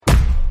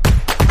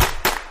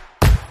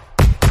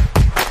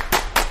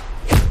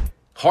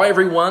Hi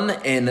everyone,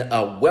 and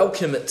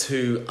welcome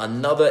to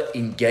another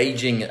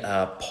engaging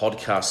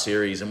podcast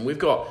series. And we've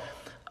got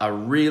a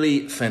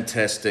really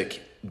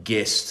fantastic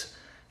guest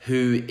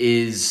who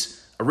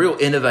is a real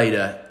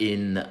innovator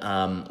in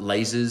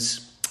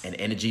lasers and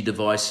energy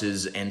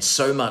devices and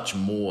so much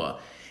more.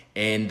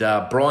 And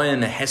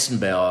Brian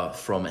Hasenbauer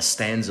from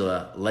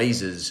Astanza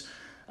Lasers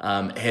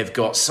have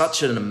got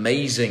such an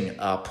amazing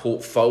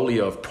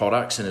portfolio of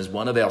products and is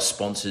one of our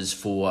sponsors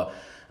for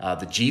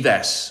the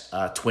GVAS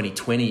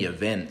 2020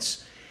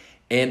 events.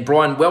 And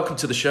Brian, welcome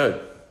to the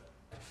show.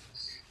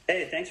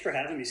 Hey, thanks for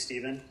having me,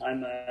 Stephen.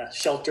 I'm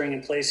sheltering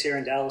in place here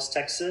in Dallas,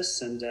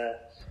 Texas, and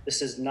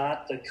this is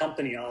not the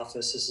company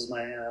office. This is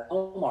my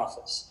home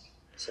office.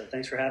 So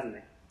thanks for having me.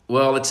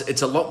 Well,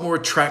 it's a lot more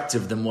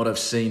attractive than what I've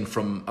seen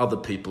from other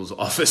people's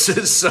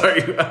offices. So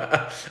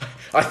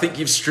I think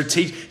you've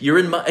strategic.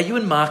 Are you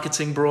in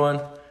marketing,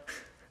 Brian?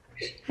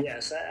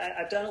 Yes,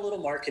 I've done a little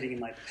marketing in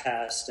my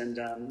past, and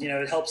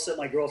it helps that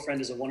my girlfriend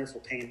is a wonderful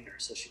painter,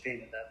 so she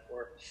painted that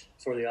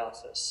for the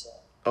office. So.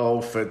 Oh,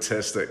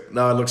 fantastic!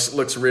 No, it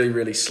looks really,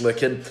 really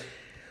slick. And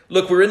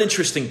look, we're in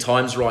interesting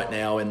times right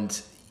now,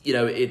 and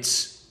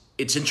it's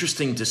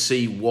interesting to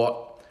see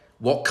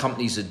what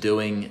companies are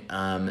doing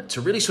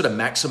to really sort of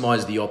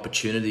maximize the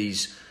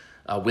opportunities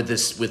with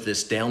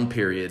this down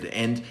period.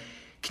 And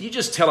can you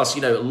just tell us, a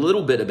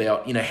little bit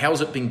about,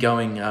 how's it been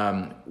going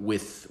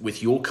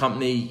with your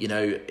company?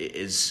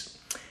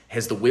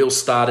 Has the wheel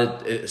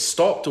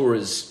stopped, or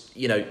is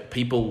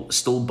people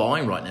still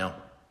buying right now?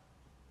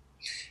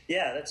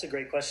 Yeah, that's a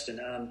great question.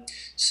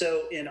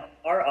 So in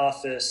our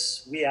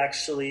office, we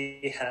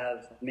actually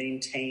have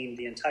maintained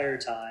the entire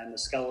time a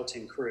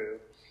skeleton crew,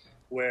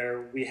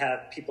 where we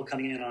have people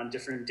coming in on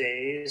different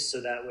days,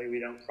 so that way we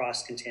don't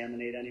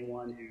cross-contaminate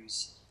anyone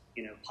who's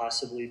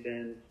possibly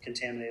been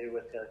contaminated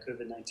with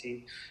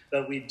COVID-19.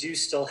 But we do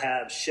still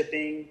have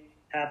shipping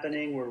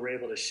happening where we're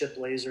able to ship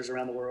lasers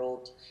around the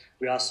world.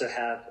 We also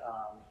have,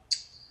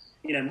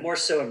 more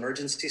so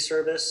emergency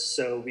service.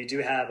 So we do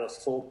have a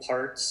full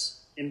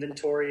parts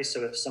inventory.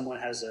 So if someone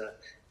has a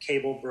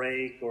cable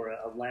break or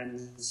a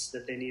lens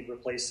that they need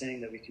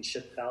replacing, that we can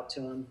ship out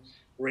to them,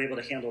 we're able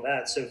to handle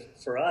that. So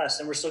for us,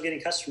 and we're still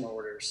getting customer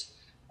orders.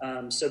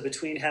 So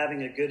between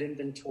having a good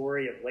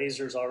inventory of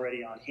lasers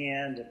already on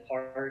hand and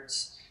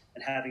parts,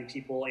 and having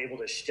people able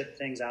to ship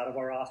things out of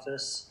our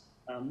office,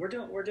 we're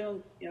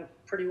doing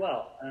pretty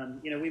well.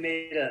 We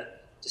made a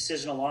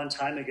decision a long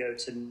time ago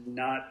to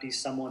not be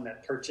someone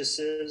that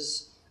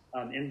purchases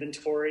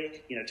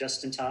inventory,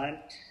 just in time.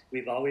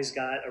 We've always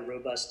got a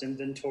robust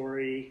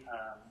inventory.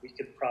 We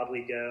could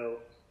probably go,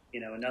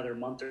 another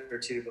month or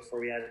two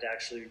before we had to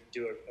actually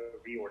do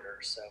a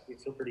reorder. So we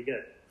feel pretty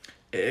good.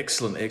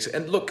 Excellent.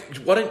 And look,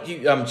 why don't you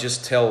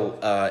just tell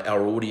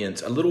our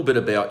audience a little bit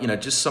about,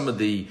 just some of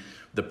the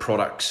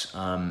products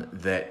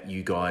that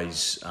you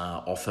guys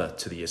offer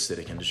to the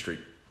aesthetic industry?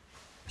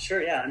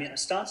 Sure, yeah.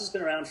 Astanza's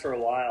been around for a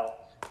while.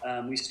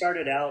 We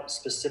started out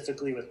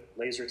specifically with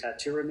laser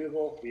tattoo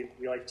removal.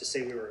 We like to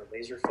say we were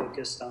laser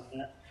focused on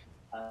it.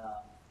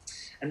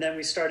 And then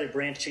we started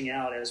branching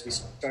out as we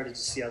started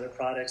to see other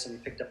products, and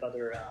we picked up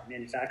other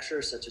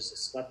manufacturers such as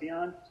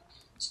Asclepion.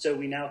 So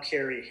we now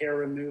carry hair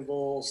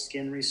removal,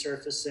 skin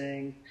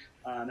resurfacing,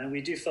 and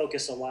we do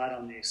focus a lot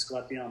on the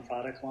Asclepion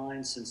product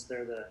line, since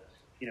they're the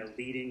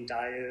leading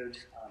diode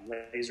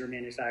laser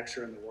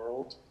manufacturer in the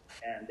world,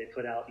 and they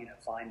put out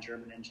fine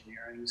German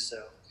engineering.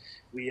 So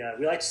we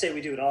like to say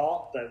we do it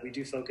all, but we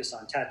do focus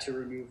on tattoo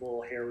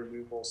removal, hair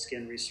removal,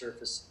 skin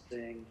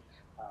resurfacing,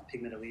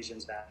 pigmented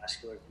lesions,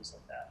 vascular, things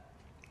like that.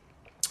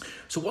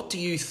 So what do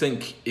you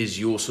think is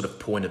your sort of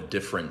point of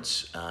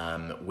difference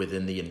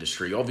within the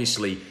industry?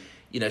 Obviously,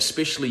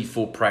 especially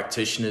for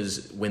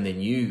practitioners when they're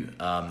new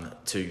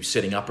to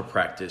setting up a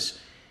practice,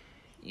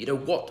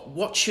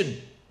 what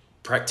should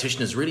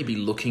practitioners really be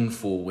looking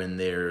for when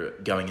they're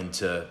going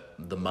into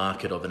the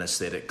market of an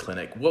aesthetic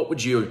clinic? What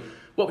would you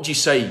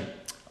say?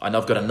 I know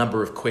I've got a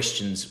number of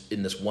questions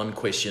in this one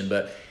question,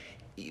 but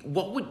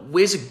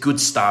where's a good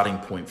starting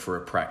point for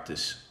a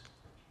practice?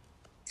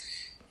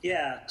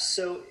 Yeah,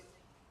 so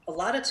a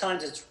lot of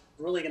times it's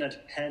really going to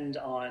depend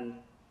on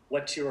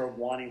what you are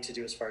wanting to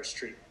do as far as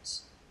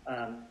treatments.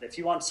 If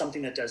you want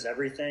something that does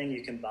everything,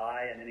 you can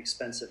buy an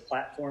inexpensive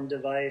platform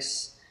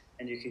device,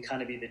 and you can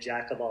kind of be the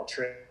jack of all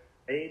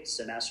trades,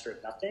 a master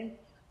of nothing.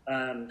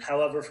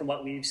 However, from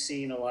what we've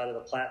seen, a lot of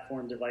the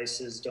platform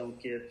devices don't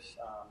give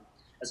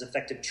as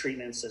effective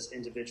treatments as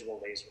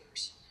individual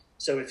lasers.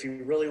 So if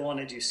you really want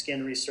to do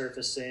skin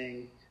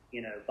resurfacing,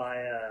 buy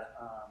a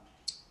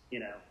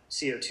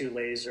CO2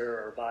 laser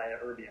or buy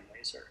a erbium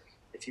laser.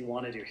 If you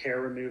want to do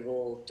hair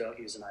removal, don't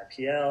use an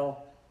IPL.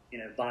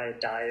 Buy a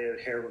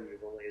diode hair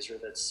removal laser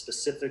that's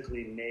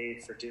specifically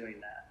made for doing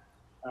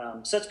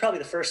that. So that's probably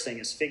the first thing,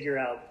 is figure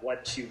out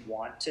what you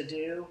want to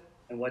do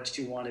and what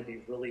you want to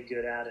be really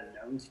good at and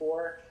known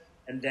for,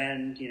 and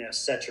then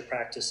set your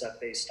practice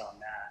up based on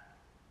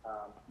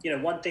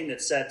that. One thing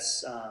that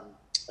sets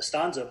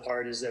Astanza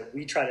apart is that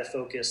we try to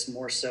focus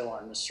more so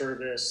on the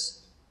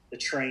service, the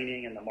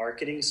training, and the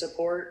marketing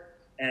support,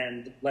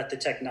 and let the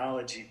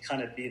technology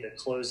kind of be the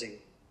closing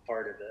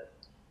part of it.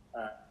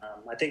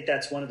 I think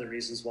that's one of the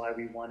reasons why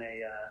we won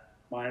a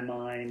My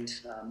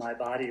Mind, My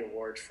Body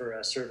award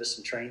for service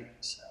and training.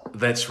 So.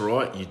 That's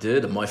right, you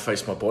did. A My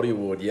Face, My Body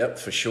award, yep,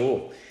 for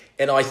sure.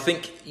 And I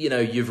think,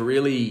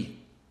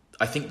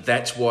 I think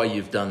that's why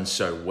you've done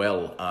so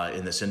well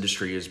in this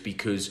industry, is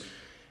because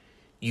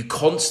you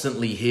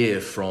constantly hear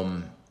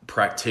from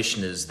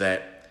practitioners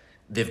that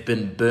they've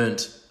been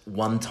burnt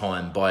one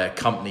time by a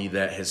company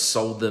that has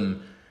sold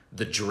them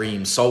the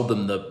dream, sold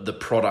them the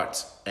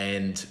product,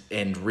 and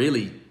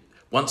really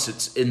once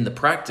it's in the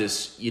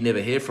practice, you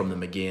never hear from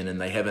them again, and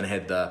they haven't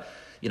had the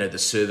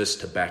service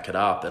to back it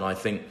up. And I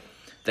think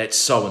that's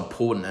so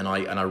important. And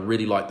I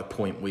really like the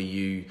point where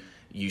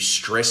you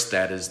stress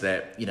that, is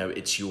that,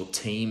 it's your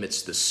team,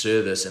 it's the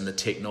service, and the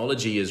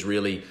technology is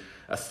really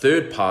a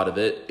third part of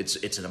it.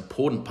 It's an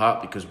important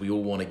part because we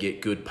all want to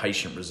get good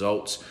patient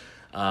results,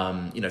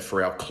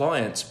 for our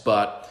clients.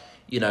 But,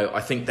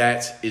 I think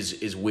that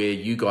is where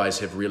you guys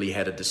have really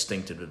had a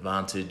distinctive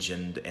advantage,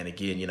 and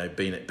again,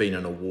 being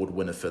an award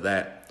winner for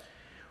that.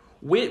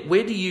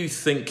 Where do you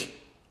think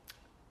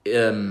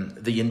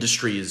the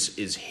industry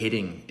is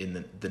heading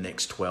in the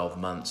next 12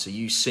 months? Are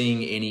you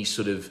seeing any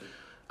sort of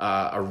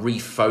a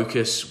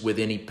refocus with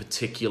any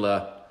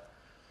particular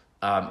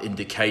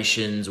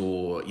indications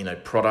or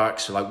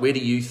products? Like, where do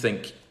you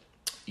think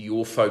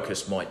your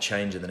focus might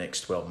change in the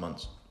next 12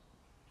 months?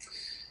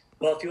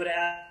 Well, if you would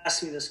have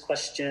asked me this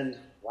question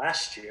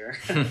last year,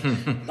 I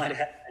might have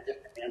had a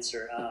different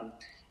answer.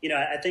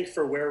 I think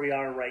for where we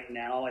are right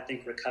now, I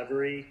think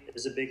recovery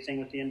is a big thing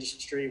with the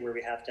industry, where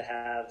we have to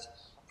have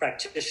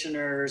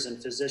practitioners and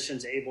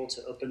physicians able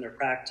to open their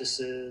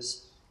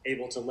practices,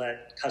 able to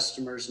let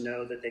customers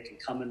know that they can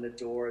come in the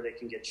door, they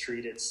can get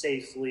treated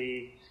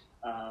safely,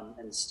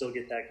 and still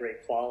get that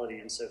great quality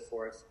and so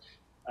forth.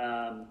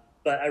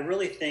 But I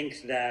really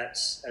think that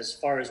as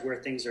far as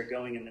where things are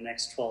going in the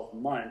next 12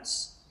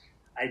 months,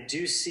 I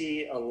do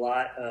see a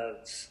lot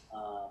of,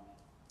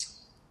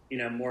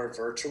 more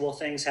virtual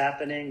things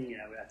happening.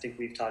 I think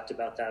we've talked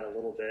about that a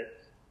little bit.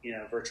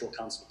 Virtual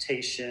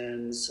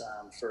consultations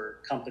for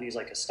companies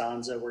like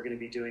Astanza. We're going to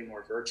be doing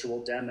more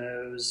virtual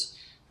demos,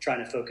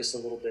 trying to focus a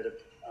little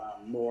bit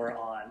more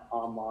on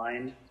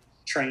online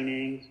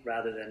training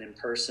rather than in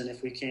person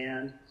if we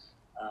can.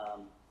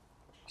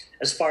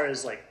 As far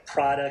as like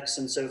products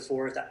and so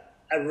forth,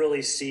 I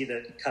really see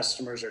that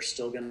customers are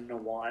still going to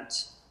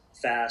want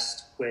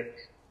fast,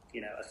 quick,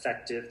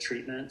 effective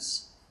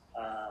treatments,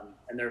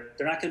 and they're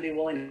not going to be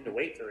willing to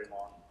wait very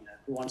long.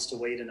 Who wants to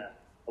wait in a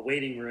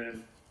waiting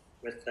room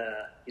with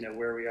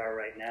where we are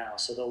right now?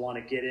 So they'll want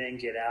to get in,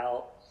 get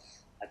out.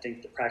 I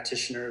think the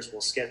practitioners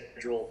will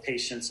schedule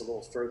patients a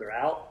little further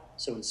out.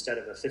 So instead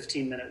of a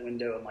 15-minute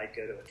window, it might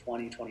go to a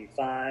 20,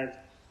 25.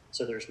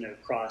 So there's no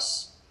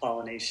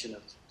cross-pollination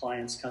of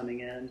clients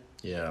coming in.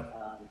 Yeah.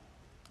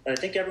 But I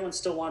think everyone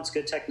still wants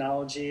good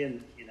technology,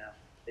 and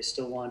they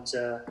still want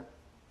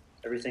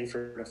everything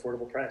for an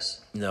affordable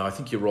price. No, I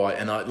think you're right.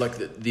 And I like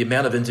the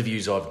amount of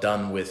interviews I've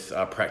done with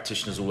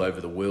practitioners all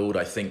over the world.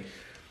 I think,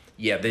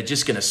 they're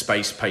just going to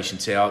space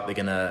patients out. They're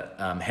going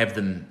to have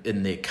them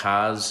in their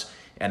cars,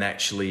 and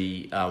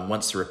actually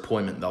once their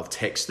appointment, they'll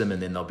text them,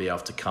 and then they'll be able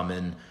to come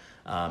in.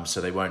 So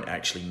they won't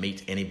actually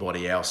meet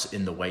anybody else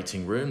in the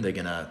waiting room. They're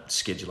going to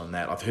schedule on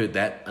that. I've heard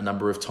that a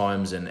number of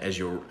times, and as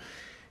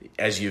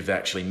you've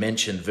actually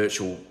mentioned,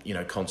 virtual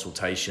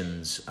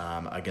consultations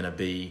are going to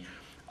be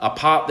a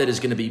part that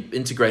is going to be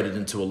integrated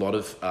into a lot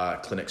of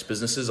clinics'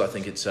 businesses. I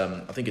think it's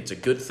a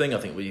good thing. I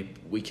think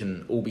we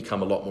can all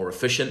become a lot more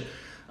efficient.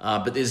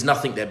 But there's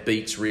nothing that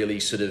beats really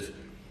sort of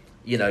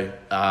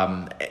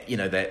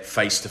that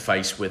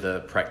face-to-face with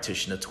a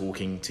practitioner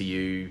talking to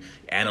you,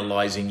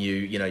 analyzing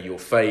your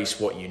face,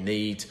 what you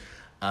need.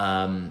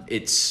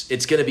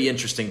 It's going to be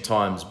interesting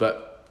times.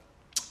 But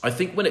I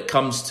think when it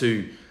comes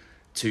to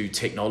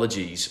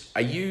technologies,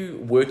 are you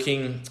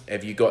working?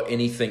 Have you got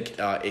anything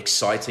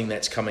exciting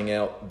that's coming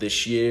out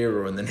this year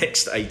or in the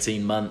next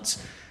 18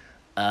 months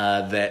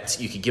that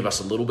you could give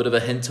us a little bit of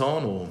a hint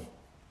on? Or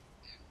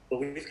well,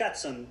 we've got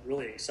some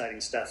really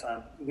exciting stuff.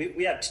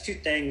 We have two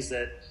things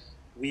that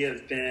we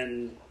have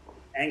been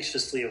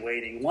anxiously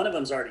awaiting. One of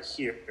them's already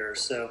here.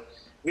 So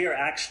we are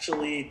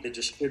actually the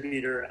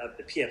distributor of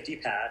the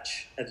PFD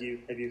patch. Have you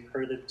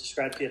heard the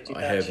described PFD patch?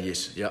 I have,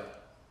 yes. Yep.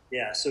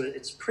 Yeah, so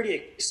it's pretty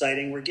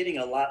exciting. We're getting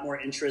a lot more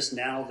interest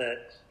now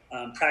that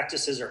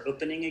practices are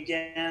opening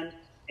again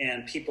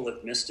and people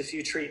have missed a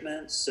few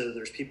treatments. So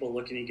there's people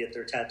looking to get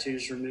their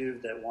tattoos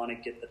removed that want to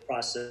get the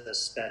process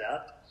sped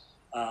up.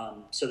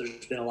 So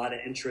there's been a lot of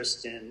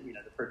interest in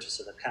the purchase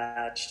of the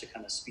patch to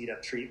kind of speed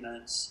up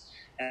treatments.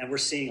 And we're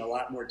seeing a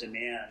lot more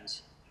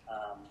demand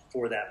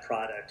for that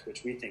product,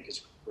 which we think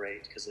is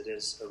great because it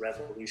is a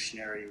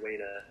revolutionary way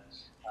to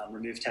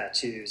remove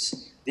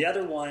tattoos. The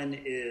other one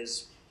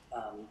is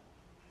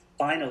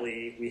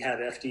finally we have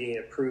FDA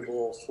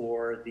approval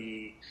for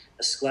the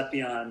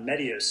Asclepion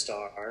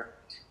Mediostar,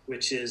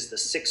 which is the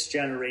 6th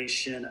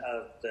generation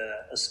of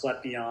the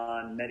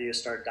Asclepion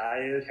Mediostar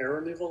diode hair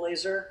removal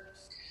laser.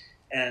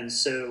 And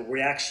so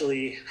we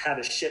actually have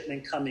a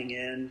shipment coming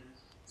in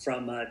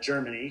from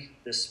Germany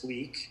this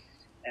week,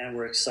 and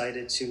we're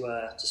excited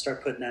to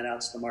start putting that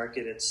out to the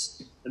market.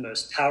 It's the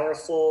most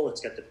powerful.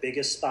 It's got the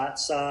biggest spot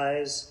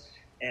size,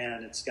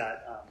 and it's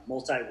got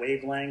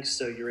multi-wavelengths,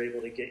 so you're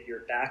able to get your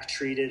back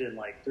treated in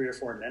like 3 or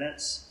 4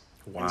 minutes.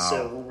 Wow. And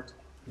so when we're talking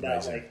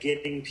about like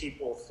getting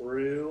people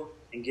through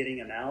and getting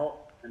them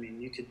out, I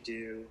mean, you could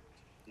do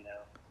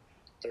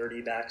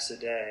 30 backs a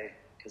day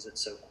because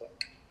it's so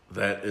quick.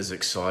 That is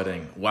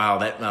exciting. Wow,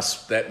 that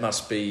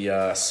must be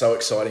so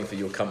exciting for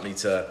your company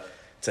to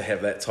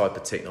have that type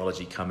of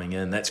technology coming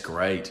in. That's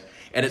great.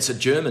 And it's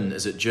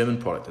is it German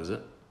product, is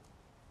it?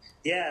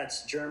 Yeah,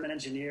 it's German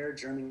engineered,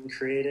 German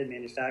created,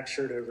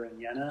 manufactured over in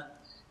Jena.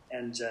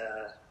 And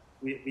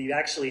we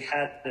actually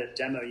had the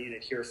demo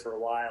unit here for a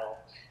while,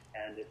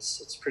 and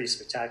it's pretty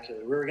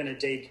spectacular. We were going to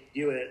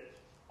debut it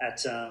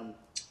at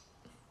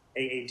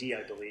AAD,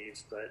 I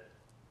believe, but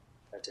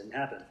that didn't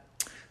happen.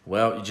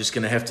 Well, you're just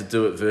going to have to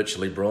do it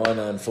virtually, Brian,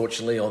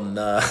 unfortunately, on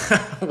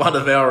one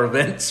of our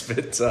events.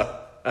 But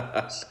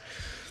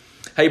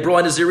hey,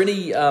 Brian, is there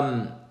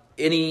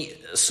any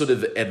sort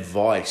of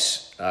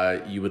advice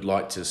you would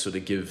like to sort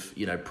of give,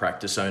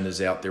 practice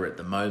owners out there at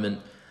the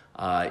moment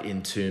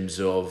in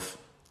terms of,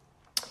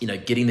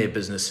 getting their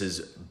businesses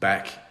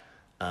back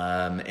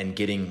and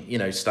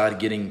getting, started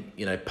getting,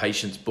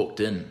 patients booked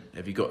in?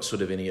 Have you got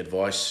sort of any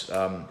advice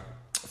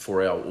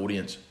for our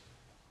audience?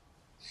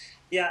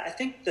 Yeah, I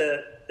think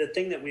the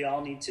thing that we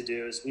all need to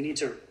do is we need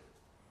to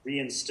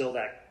reinstill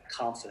that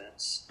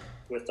confidence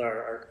with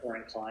our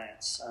current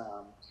clients.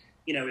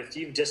 If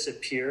you've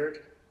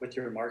disappeared with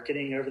your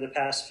marketing over the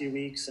past few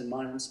weeks and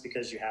months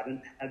because you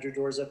haven't had your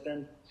doors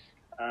open,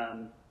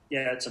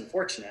 it's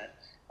unfortunate.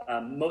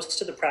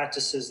 Most of the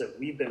practices that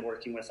we've been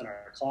working with in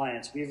our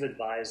clients, we've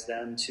advised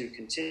them to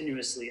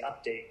continuously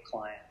update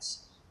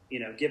clients,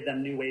 give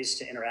them new ways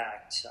to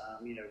interact,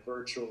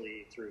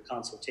 virtually through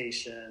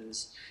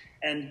consultations,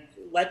 and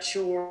let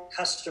your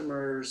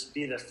customers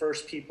be the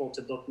first people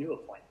to book new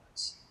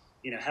appointments,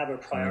 have a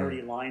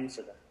priority line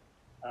for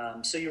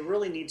them. So you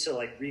really need to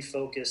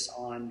refocus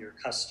on your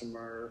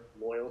customer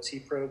loyalty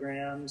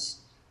programs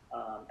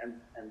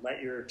and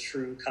let your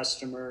true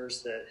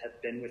customers that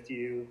have been with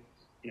you,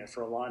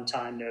 for a long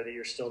time know that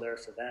you're still there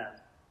for them,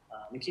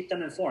 and keep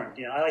them informed.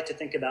 I like to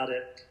think about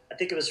it. I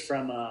think it was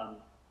from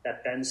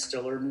that Ben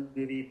Stiller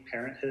movie,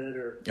 Parenthood,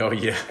 or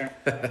yeah,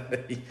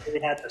 they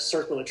had the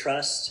circle of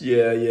trust.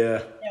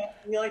 Yeah.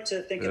 We like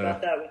to think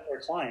about that with our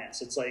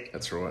clients. It's like,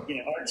 that's right.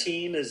 Our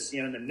team is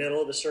in the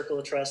middle of the circle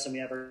of trust, and we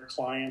have our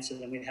clients,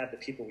 and then we have the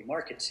people we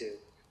market to.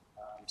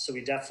 So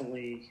we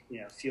definitely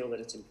feel that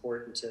it's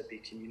important to be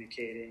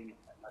communicating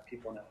and let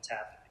people know what's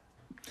happening.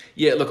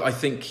 Yeah, look, I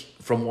think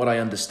from what I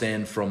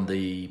understand from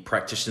the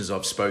practitioners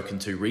I've spoken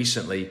to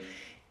recently,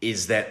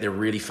 is that they're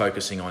really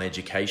focusing on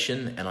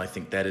education, and I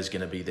think that is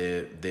going to be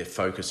their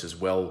focus as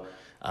well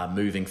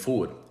moving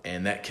forward.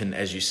 And that can,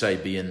 as you say,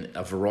 be in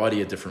a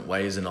variety of different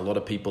ways, and a lot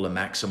of people are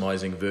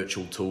maximizing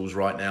virtual tools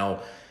right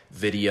now,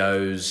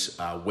 videos,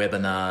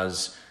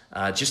 webinars,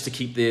 just to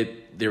keep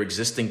their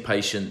existing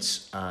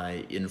patients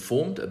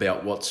informed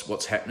about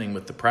what's happening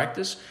with the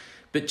practice,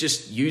 but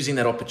just using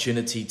that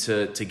opportunity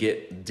to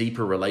get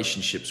deeper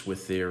relationships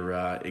with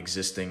their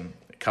existing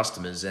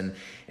customers. And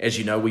as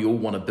you know, we all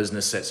want a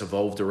business that's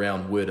evolved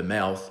around word of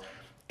mouth,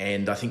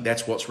 and I think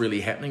that's what's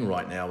really happening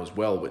right now as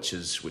well, which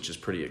is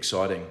pretty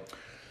exciting.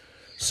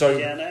 So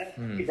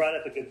and you brought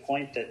up a good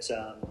point that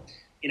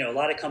a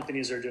lot of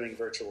companies are doing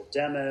virtual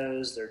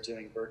demos, they're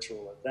doing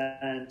virtual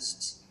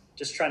events,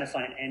 just trying to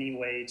find any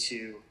way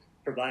to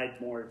provide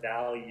more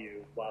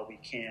value while we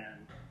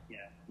can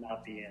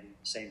not be in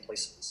the same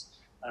places.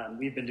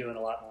 We've been doing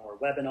a lot more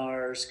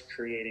webinars,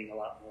 creating a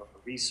lot more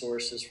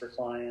resources for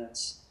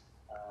clients,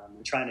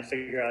 and trying to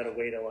figure out a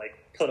way to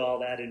put all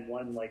that in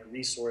one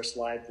resource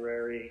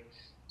library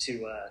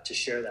to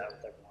share that with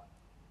everyone.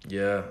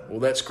 Yeah, well,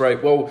 that's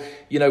great. Well,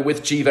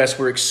 with GVAS,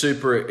 we're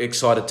super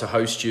excited to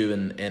host you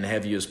and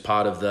have you as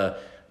part of the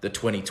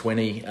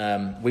 2020.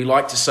 We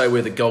like to say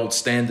we're the gold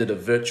standard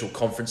of virtual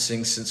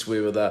conferencing, since we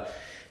were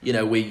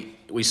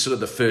we sort of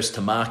the first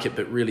to market,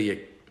 but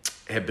really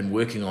have been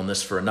working on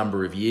this for a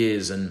number of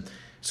years and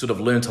sort of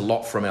learnt a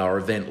lot from our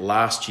event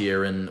last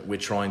year, and we're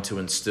trying to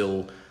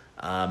instill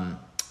how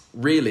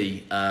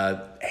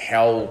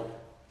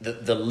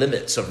the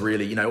limits of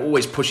really,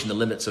 always pushing the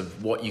limits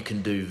of what you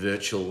can do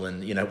virtual.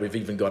 And, we've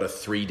even got a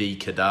 3D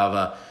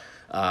cadaver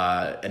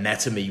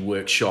anatomy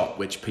workshop,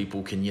 which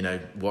people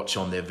can, watch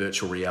on their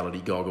virtual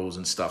reality goggles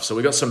and stuff. So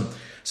we've got some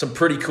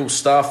pretty cool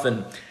stuff.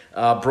 And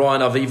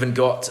Brian, I've even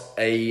got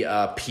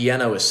a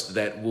pianist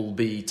that will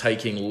be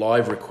taking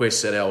live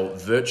requests at our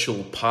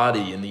virtual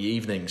party in the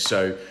evening.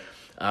 So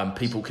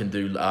people can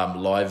do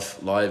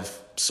live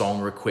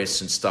song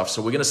requests and stuff.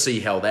 So we're going to see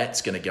how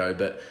that's going to go,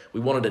 but we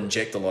wanted to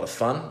inject a lot of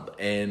fun,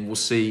 and we'll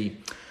see.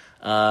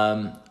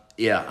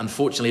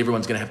 Unfortunately,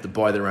 everyone's going to have to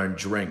buy their own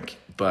drink,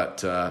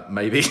 but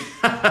maybe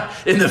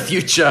in the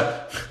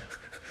future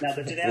Now,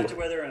 but do they have to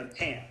wear their own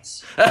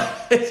pants?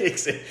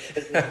 Exactly.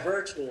 It's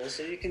virtual,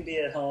 so you can be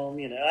at home.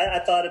 I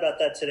thought about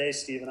that today,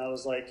 Steve, and I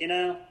was like, I'm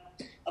going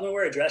to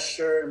wear a dress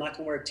shirt. I'm not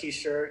going to wear a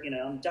T-shirt.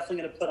 I'm definitely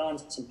going to put on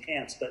some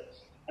pants, but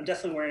I'm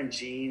definitely wearing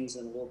jeans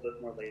and a little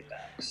bit more laid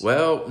back. So.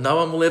 Well, no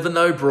one will ever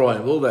know,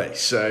 Brian, will they?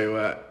 So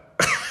I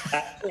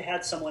actually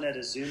had someone at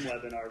a Zoom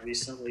webinar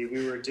recently.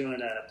 We were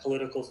doing a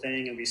political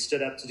thing, and we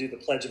stood up to do the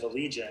Pledge of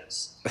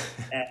Allegiance,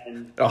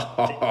 and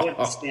they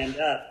wouldn't stand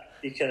up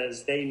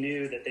because they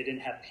knew that they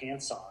didn't have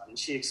pants on. And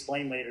she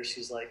explained later,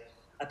 she's like,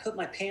 I put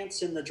my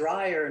pants in the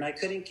dryer and I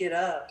couldn't get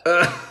up.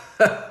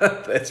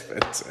 That's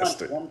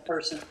fantastic. One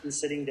person is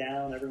sitting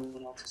down,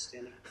 everyone else is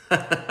standing.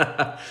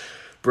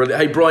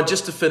 Brilliant. Hey, Brian,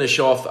 just to finish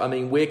off, I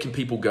mean, where can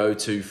people go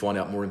to find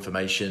out more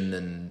information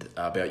and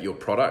about your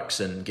products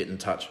and get in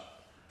touch?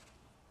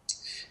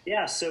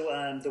 Yeah, so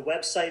the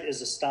website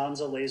is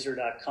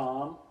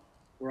astanzalaser.com.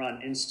 We're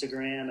on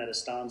Instagram at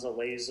Astanza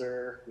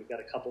Laser. We've got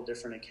a couple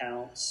different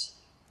accounts.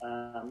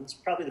 It's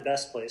probably the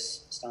best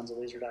place,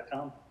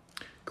 astanzalaser.com.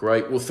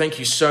 Great. Well, thank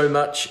you so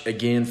much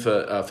again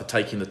for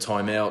taking the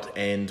time out,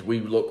 and we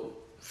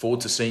look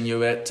forward to seeing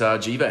you at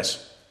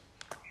GVAS.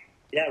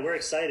 Yeah, we're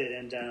excited,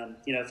 and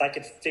if I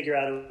could figure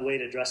out a way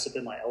to dress up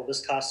in my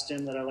Elvis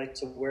costume that I like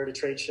to wear to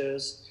trade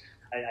shows,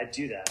 I'd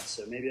do that.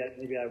 So maybe I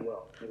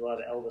will. Maybe we'll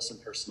have Elvis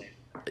impersonating.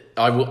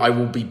 I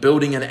will be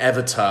building an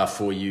avatar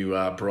for you,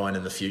 Brian,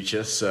 in the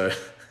future. So.